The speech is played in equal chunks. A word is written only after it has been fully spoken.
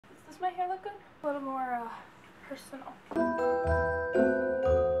my hair look good? A little more personal.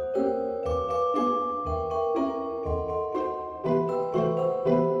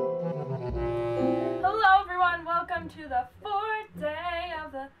 Hello everyone, welcome to the 4th day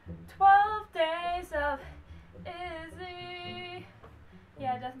of the 12 days of Izzy.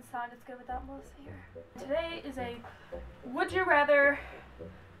 Yeah, it doesn't sound as good without Melissa here. Today is a would you rather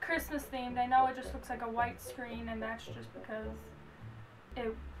Christmas themed. I know it just looks like a white screen, and that's just because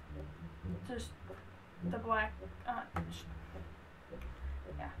it just the black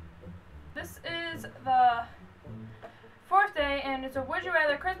yeah. This is the 4th day, and it's a would you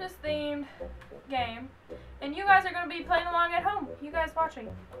rather Christmas themed game, and you guys are going to be playing along at home, you guys watching,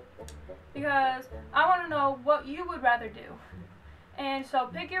 because I want to know what you would rather do. And so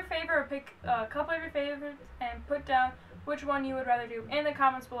pick your favorite, or pick a couple of your favorites, and put down which one you would rather do in the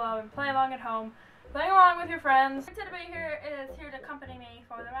comments below, and play along at home, playing along with your friends. Today here is here to accompany me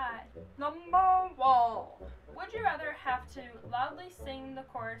for the ride. Number 1. Would you rather have to loudly sing the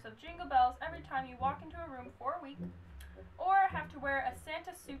chorus of Jingle Bells every time you walk into a room for a week, or have to wear a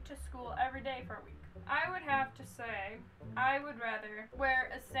Santa suit to school every day for a week? I would have to say I would rather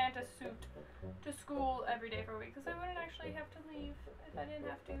wear a Santa suit to school every day for a week, because I wouldn't actually have to leave if I didn't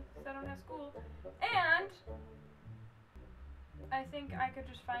have to, because I don't have school. And I think I could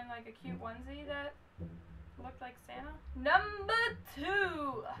just find like a cute onesie that looked like Santa. Number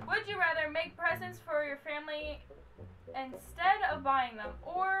 2. Would you rather make presents for your family instead of buying them,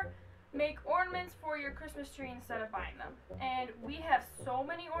 or make ornaments for your Christmas tree instead of buying them? And we have so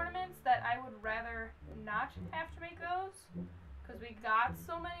many ornaments that I would rather not have to make those, because we got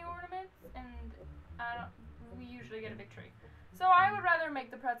so many ornaments, and we usually get a big tree. So I would rather make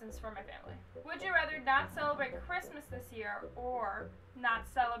the presents for my family. Would you rather not celebrate Christmas this year, or not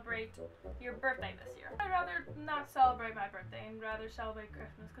celebrate your birthday this year? I'd rather not celebrate my birthday and rather celebrate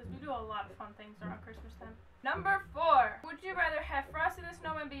Christmas, because we do a lot of fun things around Christmas time. Number 4. Would you rather have Frosty the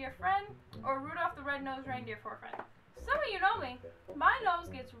Snowman be your friend, or Rudolph the Red-Nosed Reindeer for a friend? Some of you know me. My nose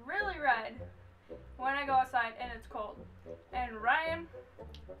gets really red when I go outside and it's cold. And Ryan,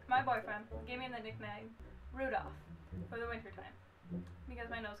 my boyfriend, gave me the nickname Rudolph for the winter time, because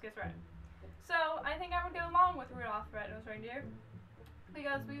my nose gets red. So I think I would get along with Rudolph the Red-Nosed Reindeer,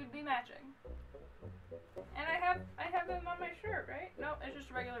 because we would be matching. And I have him on my shirt, right? No, it's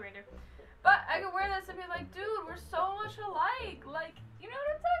just a regular reindeer. But I could wear this and be like, dude, we're so much alike. Like, you know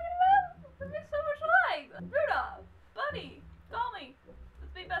what I'm talking about? We're so much alike. Rudolph, buddy, call me.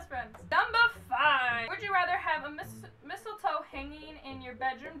 Let's be best friends. Number 5. Would you rather have a mistletoe hanging in your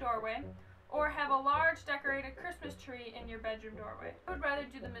bedroom doorway, or have a large decorated Christmas tree in your bedroom doorway? I would rather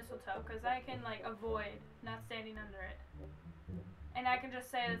do the mistletoe, because I can like avoid not standing under it. And I can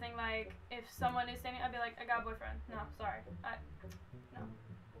just say the thing like, if someone is standing, I'd be like, I got a boyfriend. No, sorry. No. I'm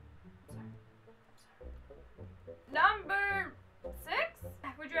sorry. Number 6.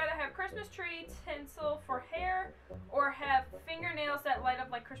 Would you rather have Christmas tree tinsel for hair, or have fingernails that light up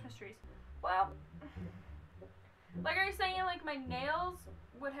like Christmas trees? Well, like, are you saying like my nails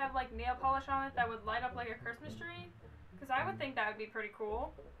would have like nail polish on it that would light up like a Christmas tree? Because I would think that would be pretty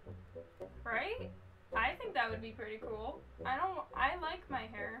cool, right? I think that would be pretty cool. I like my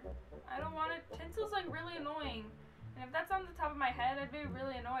hair. I don't want it. Tinsel's like really annoying. And if that's on the top of my head, I'd be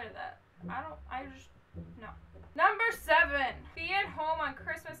really annoyed at that. No. Number 7. Be at home on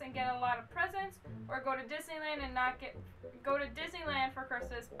Christmas and get a lot of presents, or go to Disneyland and go to Disneyland for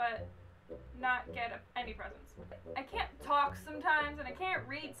Christmas, but not get any presents. I can't talk sometimes, and I can't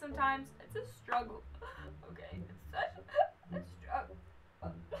read sometimes. It's a struggle. Okay, it's such a struggle.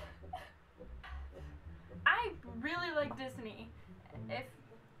 I really like Disney. If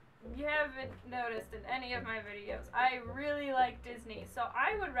you haven't noticed in any of my videos, I really like Disney. So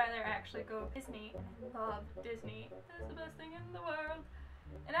I would rather actually go to Disney, and I love Disney. It's the best thing in the world.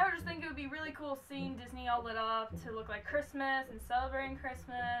 And I would just think it would be really cool seeing Disney all lit up to look like Christmas, and celebrating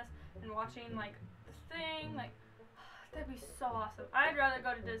Christmas, and watching like the thing. Like, that'd be so awesome. I'd rather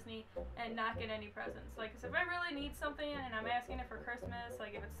go to Disney and not get any presents. Like, 'cause if I really need something and I'm asking it for Christmas,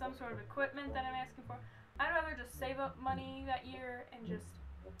 like if it's some sort of equipment that I'm asking for, I'd rather just save up money that year and just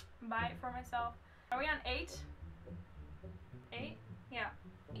buy it for myself. Are we on 8? 8? Yeah.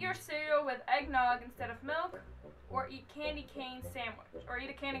 Eat your cereal with eggnog instead of milk, or eat a candy cane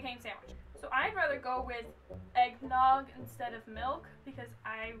sandwich. So I'd rather go with eggnog instead of milk, because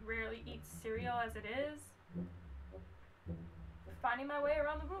I rarely eat cereal as it is. finding my way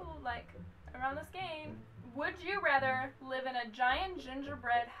around the rule, like, around this game. Would you rather live in a giant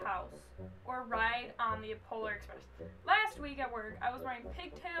gingerbread house or ride on the Polar Express? Last week at work, I was wearing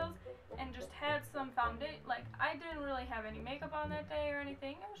pigtails and just had some foundation. Like, I didn't really have any makeup on that day or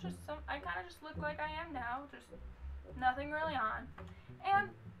anything. It was just I kind of just looked like I am now, just nothing really on. And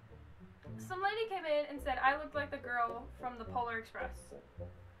some lady came in and said I looked like the girl from the Polar Express.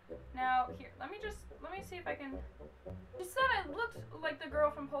 Now, here, let me see if I can. She said I looked like the girl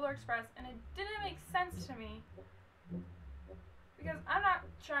from Polar Express, and it didn't make sense to me. Because I'm not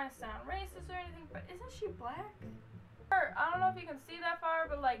trying to sound racist or anything, but isn't she black? Her, I don't know if you can see that far,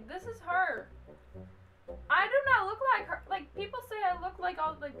 but like, this is her. I do not look like her. Like, people say I look like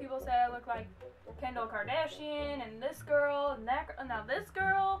people say I look like Kendall Kardashian and this girl and that girl. Now this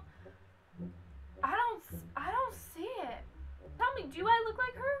girl, I don't see it. Tell me, do I look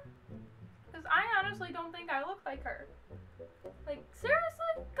like her? Because I honestly don't think I look like her. Like,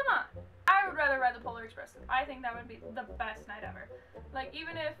 seriously? Come on. I would rather ride the Polar Express. I think that would be the best night ever. Like,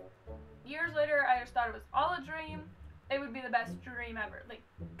 even if years later I just thought it was all a dream, it would be the best dream ever. Like,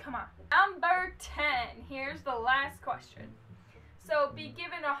 come on. Number 10. Here's the last question. So, be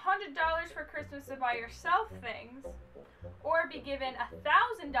given $100 for Christmas to buy yourself things, or be given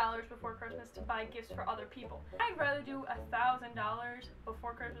 $1,000 before Christmas to buy gifts for other people. I'd rather do $1,000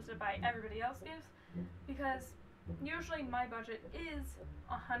 before Christmas to buy everybody else gifts, because usually my budget is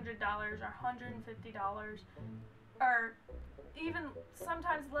 $100 or $150, or even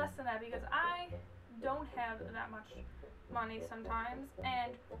sometimes less than that, because I don't have that much money sometimes,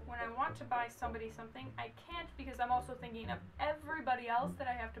 and when I want to buy somebody something, I can't, because I'm also thinking of everybody else that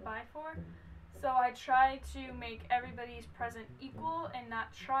I have to buy for. So I try to make everybody's present equal and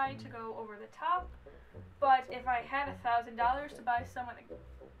not try to go over the top. But if I had $1,000 to buy someone,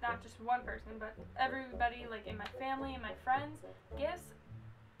 not just one person, but everybody, like in my family and my friends, gifts,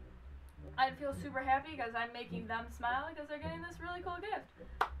 I'd feel super happy because I'm making them smile because they're getting this really cool gift.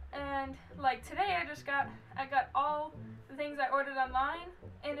 And like today, I got all the things I ordered online,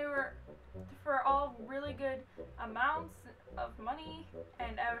 and they were for all really good amounts of money,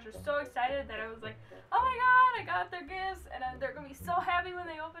 and I was just so excited that I was like, oh my god, I got their gifts, and they're gonna be so happy when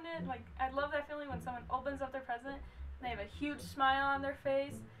they open it. Like, I love that feeling when someone opens up their present and they have a huge smile on their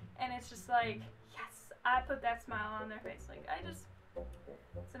face, and it's just like, yes, I put that smile on their face. Like,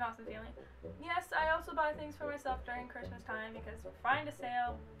 it's an awesome feeling. Yes, I also buy things for myself during Christmas time because we find a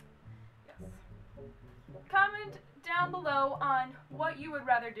sale. Yes. Comment down below on what you would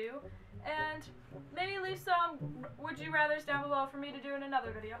rather do, and maybe leave some would you rathers down below for me to do in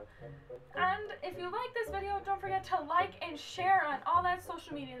another video. And if you like this video, don't forget to like and share on all that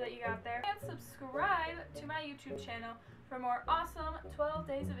social media that you got there, and subscribe to my YouTube channel for more awesome 12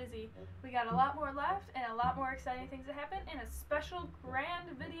 Days of Izzy. We got a lot more left and a lot more exciting things to happen, and a special grand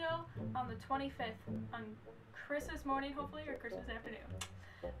video on the 25th on Christmas morning, hopefully, or Christmas afternoon.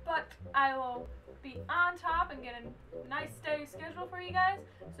 But I will be on top and get a nice steady schedule for you guys,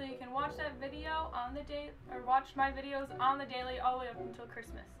 so you can watch that video on the day, or watch my videos on the daily all the way up until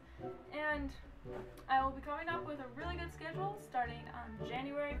Christmas. And I will be coming up with a really good schedule starting on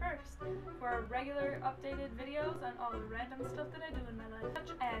January 1st for regular updated videos on all the random stuff that I do in my life,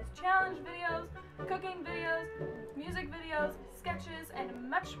 such as challenge videos, cooking videos, music videos, sketches, and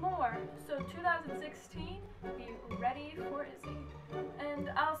much more. So 2016, be ready for Izzy. And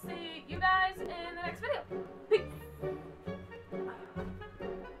I'll see you guys in the next video. Peace!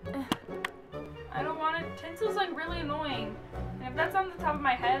 I don't want it. Tinsel's like really annoying. And if that's on the top of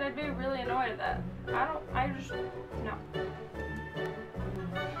my head, I'd be really annoyed at that. No.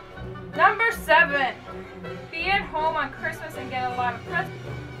 Number 7. Be at home on Christmas and get a lot of presents.